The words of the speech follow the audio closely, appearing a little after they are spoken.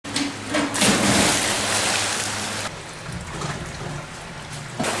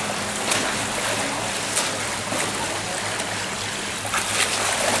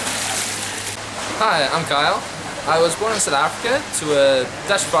Hi, I'm Kyle. I was born in South Africa to a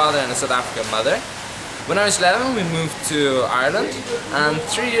Dutch father and a South African mother. When I was 11 we moved to Ireland, and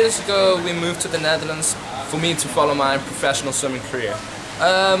 3 years ago we moved to the Netherlands for me to follow my professional swimming career.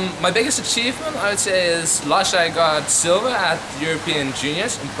 My biggest achievement, I would say, is last year I got silver at European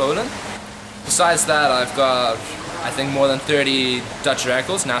Juniors in Poland. Besides that, I've got, I think, more than 30 Dutch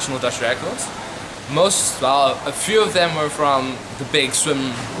records, national Dutch records. A few of them were from the big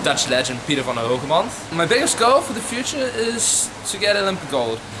swim Dutch legend Peter van der Hogeband. My biggest goal for the future is to get Olympic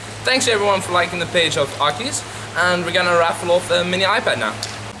gold. Thanks everyone for liking the page of Ockyz, and we're gonna raffle off a mini iPad now.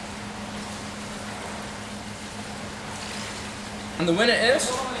 And the winner is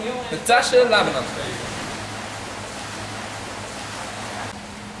Natasha Lebanon.